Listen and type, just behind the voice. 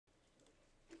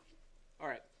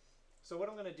So what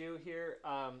I'm going to do here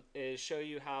is show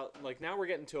you how, like, now we're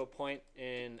getting to a point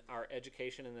in our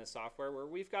education in this software where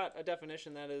we've got a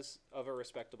definition that is of a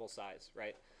respectable size,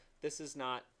 right? This is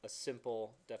not a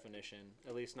simple definition,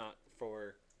 at least not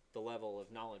for the level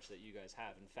of knowledge that you guys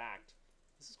have. In fact,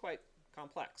 this is quite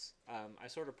complex. I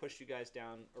sort of pushed you guys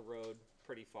down a road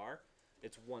pretty far.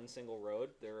 It's one single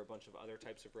road. There are a bunch of other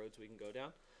types of roads we can go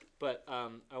down. But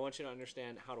I want you to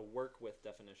understand how to work with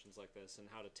definitions like this and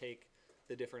how to take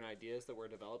the different ideas that we're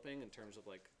developing in terms of,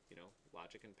 like, you know,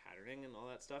 logic and patterning and all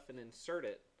that stuff, and insert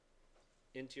it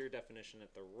into your definition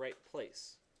at the right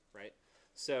place, right?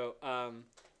 So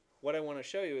what I want to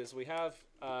show you is we have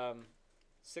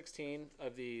 16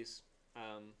 of these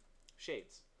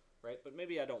shades, right? But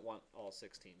maybe I don't want all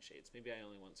 16 shades. Maybe I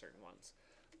only want certain ones.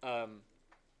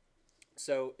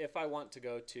 So if I want to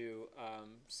go to,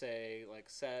 say, like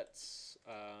sets,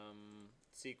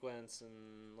 sequence,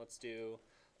 and let's do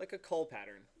like a Cull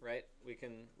pattern, right? We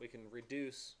can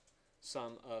reduce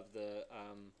some of the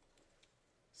I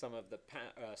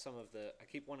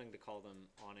keep wanting to call them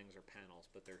awnings or panels,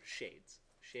 but they're shades.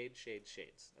 Shades.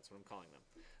 That's what I'm calling them.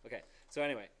 Okay. So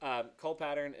anyway, Cull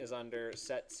pattern is under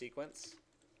set sequence.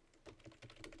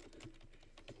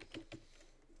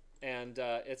 And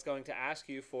it's going to ask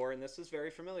you for, and this is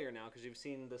very familiar now because you've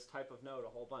seen this type of node a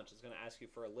whole bunch. It's going to ask you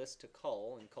for a list to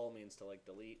cull, and cull means to, like,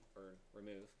 delete or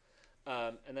remove.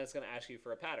 And then it's going to ask you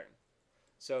for a pattern.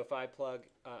 So if I plug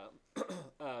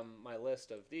my list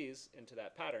of these into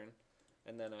that pattern,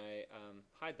 and then I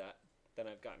hide that, then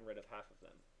I've gotten rid of half of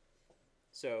them.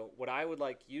 So what I would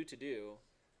like you to do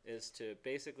is to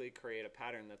basically create a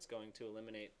pattern that's going to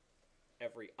eliminate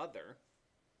every other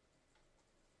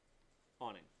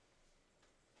awning.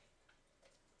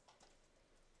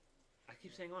 I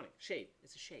keep saying awning. Shade.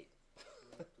 It's a shade.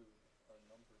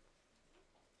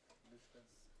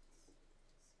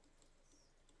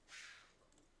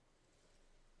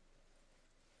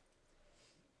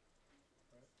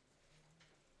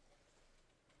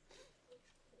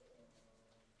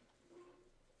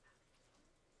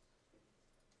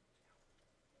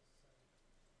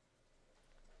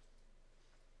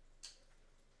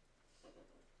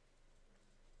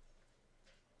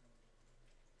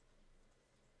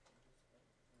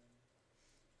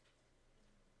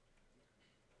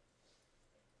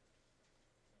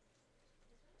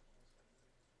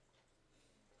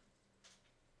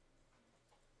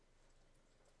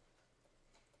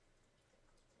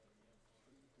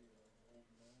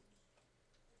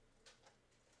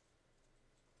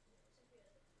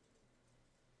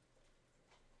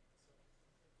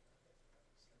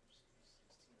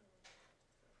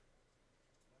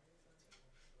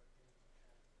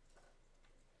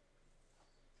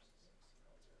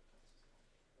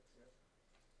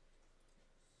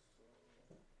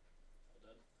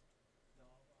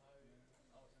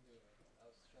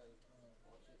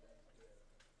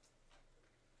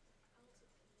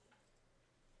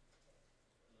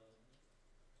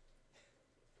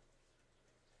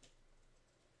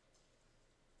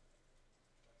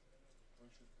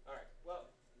 All right. Well,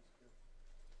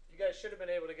 you guys should have been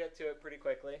able to get to it pretty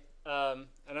quickly. And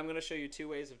I'm going to show you two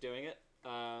ways of doing it,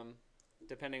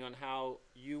 depending on how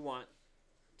you want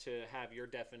to have your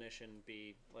definition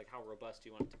be, like how robust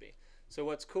you want it to be. So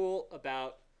what's cool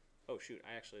about, oh shoot,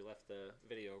 I actually left the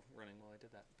video running while I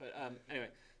did that. But anyway,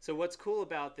 so what's cool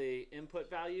about the input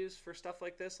values for stuff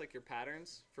like this, like your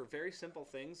patterns, for very simple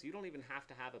things, you don't even have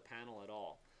to have a panel at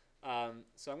all.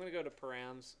 So I'm going to go to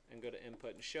params and go to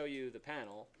input and show you the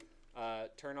panel.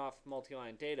 Turn off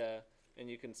multi-line data, and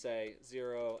you can say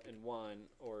 0 and 1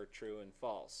 or true and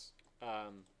false.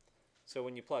 So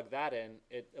when you plug that in,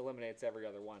 it eliminates every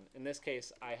other one. In this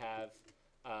case, I have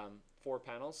 4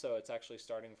 panels, so it's actually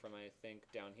starting from, I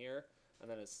think, down here,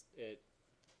 and then it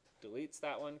deletes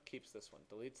that one, keeps this one,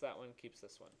 deletes that one, keeps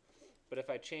this one. But if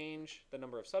I change the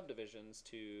number of subdivisions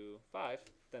to 5,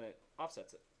 then it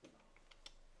offsets it.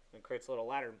 It creates a little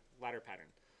ladder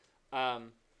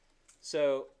pattern.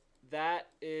 So that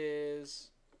is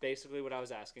basically what I was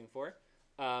asking for.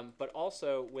 But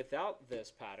also, without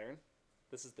this pattern,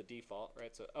 this is the default,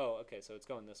 right? So, oh, okay, so it's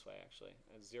going this way, actually.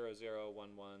 0, 0, 1,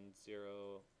 1,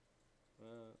 0.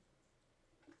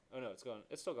 Oh, no,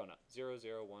 it's still going up. 0,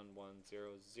 0, 1, 1,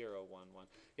 0, 0, 1, 1.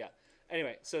 Yeah.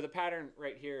 Anyway, so the pattern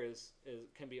right here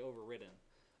can be overridden.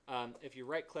 If you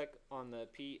right-click on the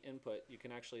P input, you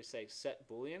can actually say set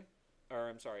Boolean, or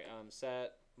I'm sorry,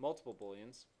 set multiple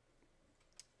Booleans.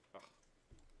 Ugh.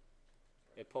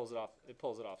 It pulls it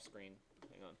off screen.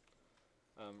 Hang on.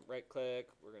 Right-click.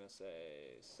 We're gonna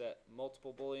say set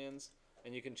multiple Booleans,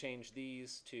 and you can change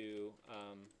these to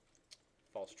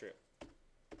false true.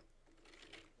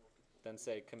 then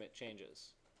say commit changes,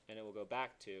 and it will go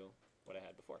back to what I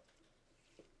had before.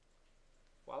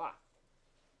 Voila.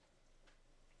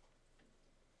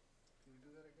 Can you do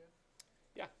that again?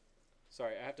 Yeah.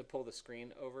 Sorry, I have to pull the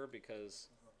screen over because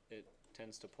it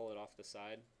tends to pull it off the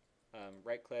side.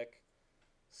 Right click,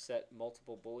 set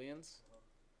multiple booleans,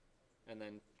 and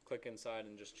then click inside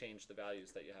and just change the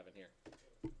values that you have in here.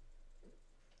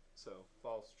 So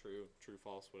false, true, true,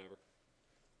 false, whatever.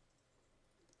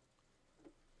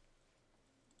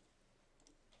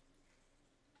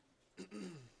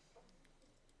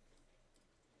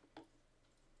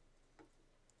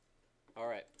 All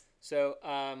right. So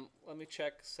let me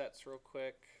check sets real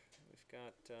quick. We've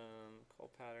got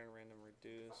call pattern, random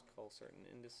reduce, call certain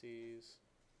indices.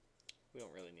 We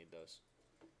don't really need those.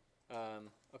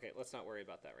 Okay, let's not worry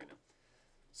about that right now.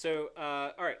 So,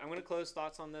 all right, I'm going to close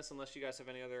thoughts on this unless you guys have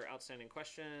any other outstanding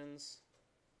questions.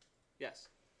 Yes?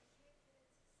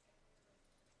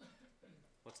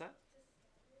 What's that?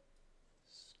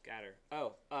 Scatter.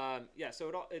 Oh, yeah,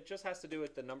 so it just has to do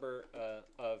with the number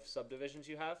of subdivisions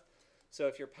you have. So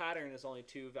if your pattern is only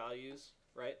 2 values,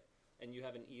 right, and you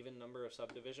have an even number of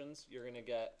subdivisions, you're going to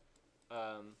get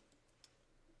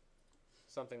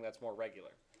something that's more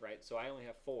regular, right? So I only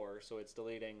have 4, so it's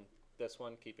deleting this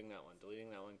one, keeping that one, deleting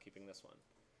that one, keeping this one.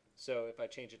 So if I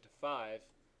change it to 5,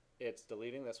 it's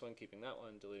deleting this one, keeping that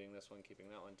one, deleting this one, keeping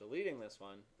that one, deleting this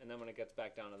one, and then when it gets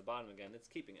back down to the bottom again, it's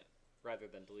keeping it, rather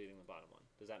than deleting the bottom one.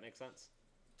 Does that make sense?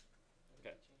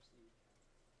 Okay.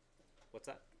 What's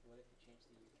that? What if you change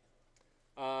the U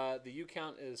count? The U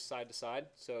count is side to side,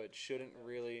 so it shouldn't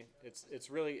really. It's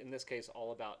really in this case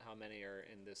all about how many are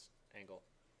in this angle.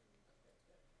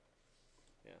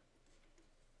 Yeah.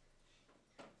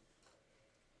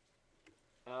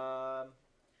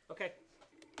 Okay,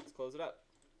 let's close it up.